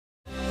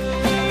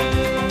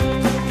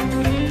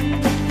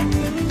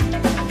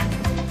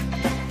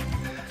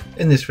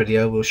In this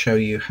video we'll show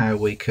you how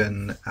we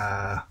can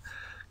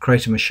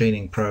create a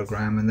machining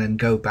program and then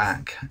go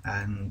back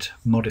and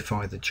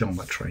modify the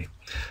geometry.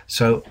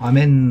 So I'm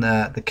in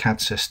the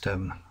CAD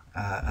system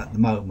at the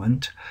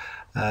moment,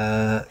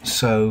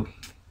 so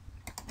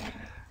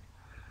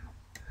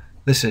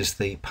this is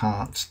the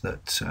parts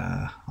that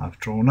I've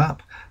drawn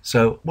up.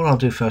 So what I'll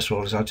do first of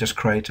all is I'll just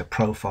create a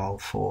profile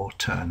for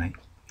turning.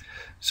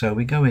 So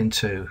we go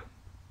into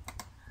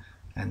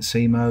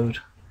NC mode.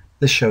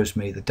 This shows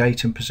me the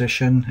date and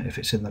position. If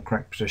it's in the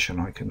correct position,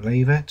 I can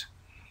leave it.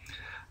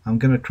 I'm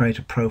going to create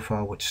a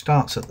profile which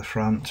starts at the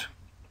front.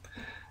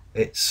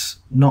 It's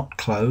not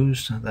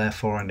closed,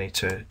 therefore I need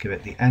to give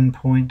it the end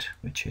point,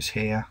 which is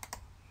here.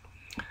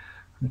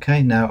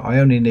 Okay, now I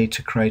only need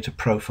to create a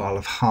profile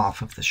of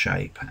half of the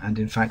shape, and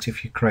in fact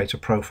if you create a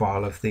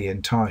profile of the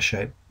entire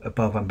shape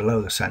above and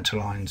below the center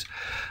lines,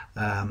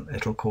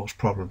 it'll cause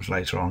problems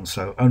later on,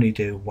 so only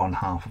do one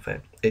half of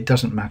it. It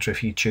doesn't matter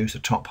if you choose the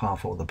top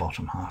half or the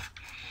bottom half.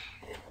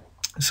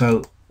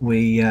 So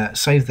we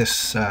save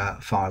this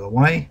file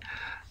away,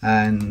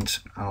 and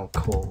I'll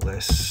call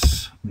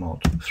this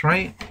mod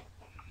 3.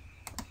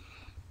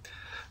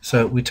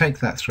 So we take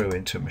that through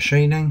into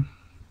machining.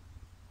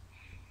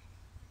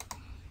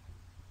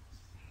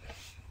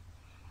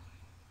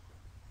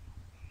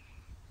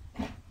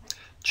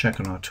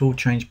 Check on our tool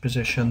change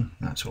position,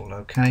 that's all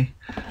okay,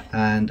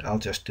 and I'll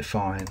just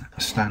define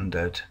a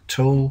standard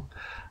tool.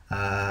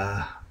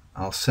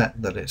 I'll set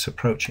that it's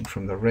approaching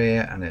from the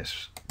rear and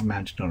it's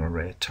mounted on a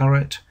rear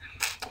turret.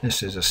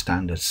 This is a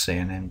standard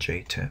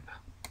CNMG tip.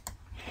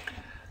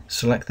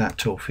 Select that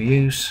tool for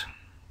use,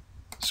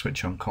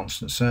 switch on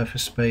constant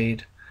surface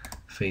speed,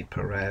 feed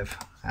per rev,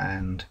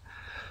 and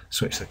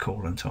switch the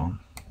coolant on.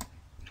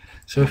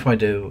 So if I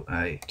do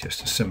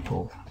just a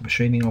simple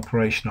machining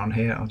operation on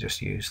here, I'll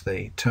just use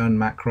the turn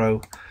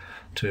macro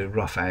to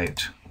rough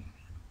out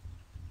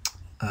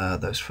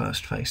those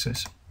first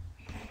faces.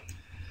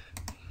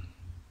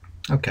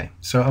 Okay,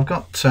 so I've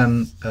got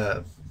some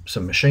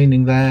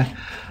machining there,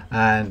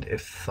 and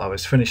if I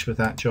was finished with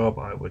that job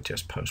I would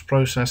just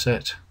post-process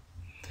it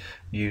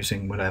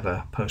using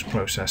whatever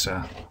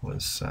post-processor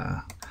was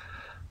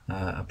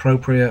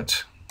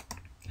appropriate,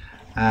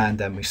 and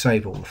then we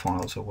save all the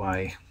files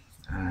away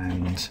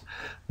and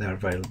they're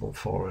available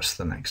for us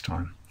the next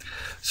time.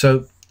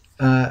 So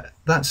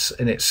that's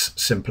in its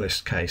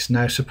simplest case.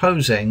 Now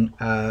supposing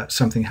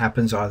something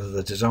happens, either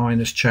the design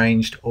has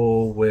changed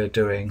or we're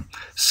doing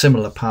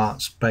similar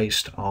parts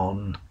based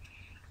on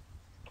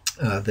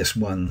this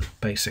one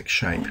basic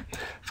shape.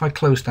 If I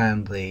close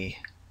down the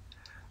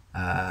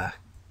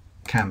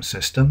CAM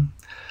system,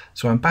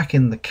 so I'm back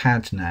in the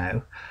CAD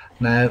now.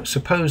 Now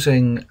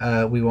supposing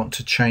we want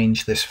to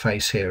change this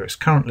face here, it's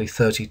currently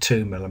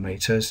 32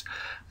 millimeters,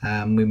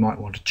 and we might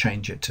want to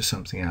change it to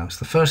something else.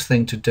 The first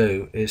thing to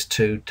do is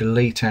to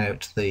delete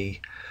out the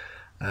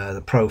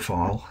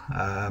profile,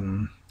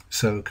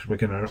 so we're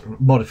going to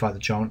modify the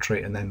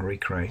geometry and then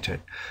recreate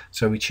it.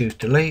 So we choose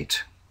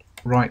delete,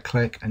 right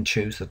click and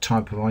choose the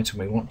type of item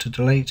we want to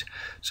delete.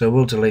 So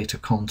we'll delete a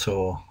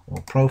contour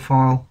or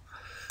profile.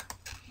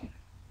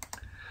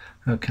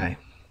 Okay.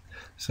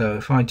 So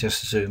if I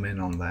just zoom in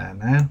on there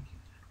now,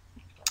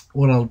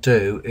 what I'll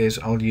do is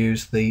I'll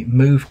use the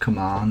move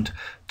command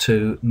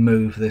to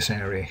move this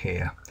area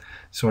here.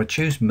 So I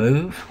choose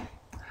move,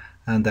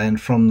 and then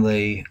from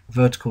the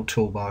vertical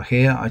toolbar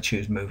here I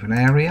choose move an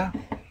area,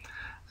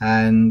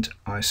 and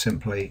I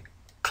simply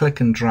click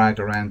and drag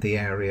around the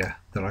area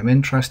that I'm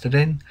interested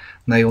in.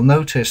 Now you'll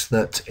notice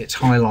that it's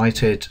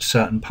highlighted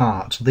certain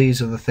parts.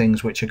 These are the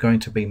things which are going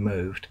to be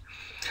moved.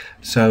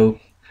 So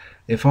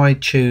if I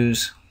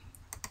choose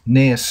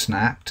near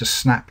snap to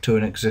snap to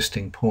an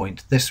existing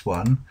point, this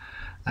one,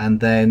 and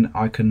then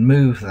I can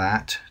move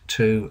that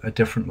to a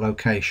different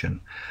location.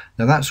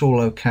 Now that's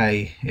all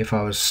okay if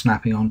I was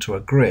snapping onto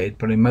a grid,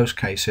 but in most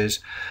cases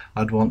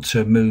I'd want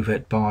to move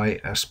it by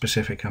a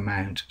specific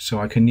amount. So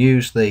I can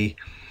use the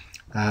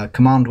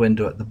command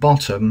window at the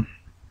bottom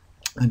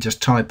and just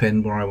type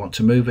in where I want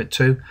to move it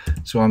to.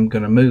 So I'm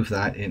going to move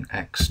that in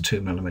X 2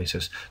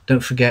 millimeters.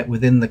 Don't forget,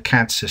 within the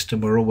CAD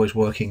system we're always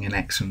working in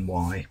X and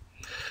Y.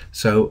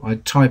 So I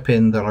type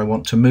in that I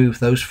want to move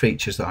those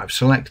features that I've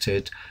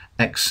selected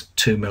X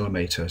 2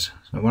 millimeters.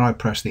 So when I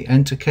press the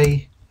enter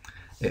key,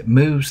 it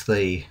moves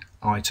the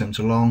items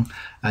along,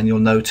 and you'll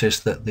notice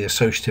that the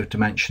associative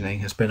dimensioning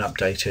has been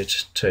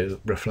updated to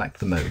reflect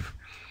the move.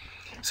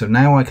 So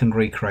now I can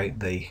recreate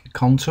the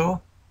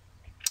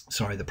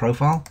the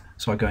profile.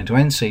 So I go into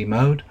NC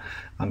mode.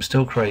 I'm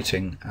still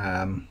creating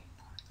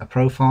a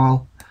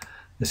profile.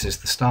 This is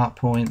the start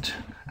point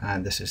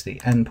and this is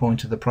the end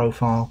point of the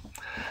profile.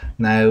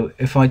 Now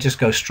if I just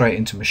go straight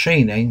into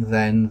machining,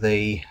 then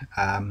the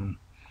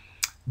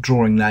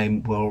drawing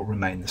name will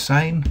remain the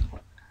same.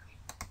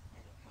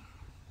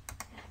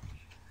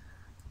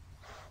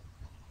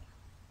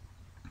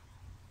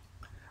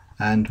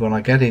 And when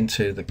I get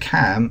into the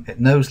CAM, it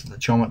knows that the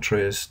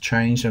geometry has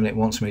changed and it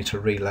wants me to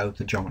reload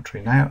the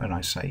geometry now, and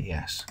I say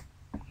yes.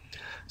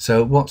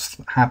 So what's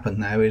happened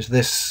now is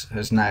this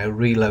has now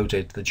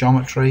reloaded the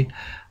geometry,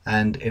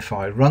 and if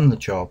I run the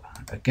job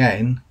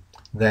again,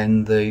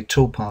 then the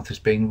toolpath is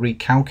being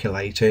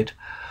recalculated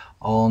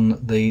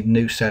on the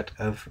new set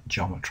of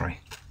geometry.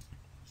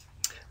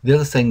 The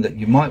other thing that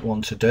you might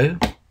want to do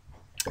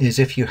is,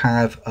 if you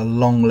have a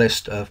long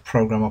list of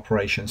program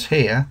operations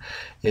here,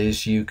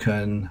 is you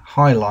can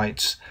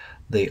highlight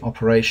the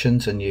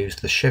operations and use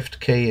the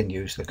shift key and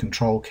use the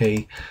control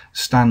key,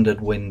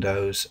 standard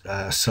windows,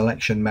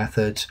 selection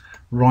methods,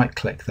 right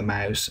click the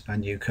mouse,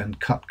 and you can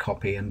cut,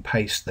 copy and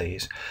paste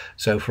these.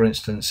 So for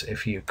instance,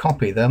 if you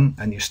copy them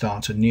and you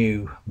start a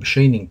new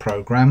machining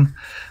program,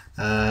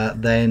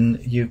 then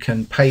you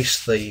can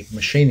paste the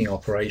machining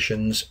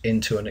operations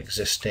into an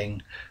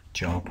existing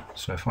job.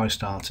 So if I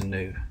start a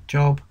new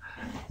job,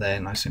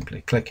 then I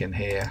simply click in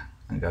here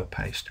and go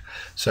paste.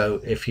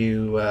 So if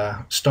you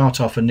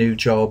start off a new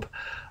job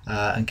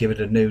and give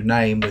it a new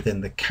name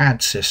within the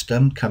CAD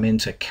system, come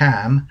into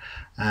CAM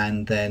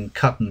and then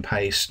cut and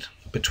paste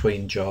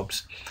between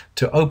jobs.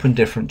 To open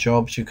different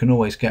jobs, you can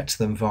always get to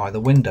them via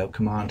the window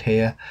command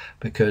here,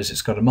 because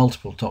it's got a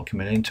multiple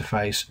document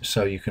interface,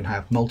 so you can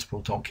have multiple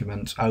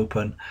documents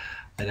open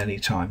at any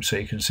time. So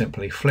you can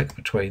simply flick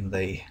between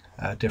the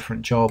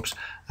different jobs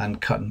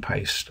and cut and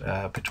paste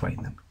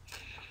between them.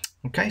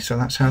 Okay, so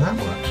that's how that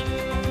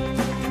works.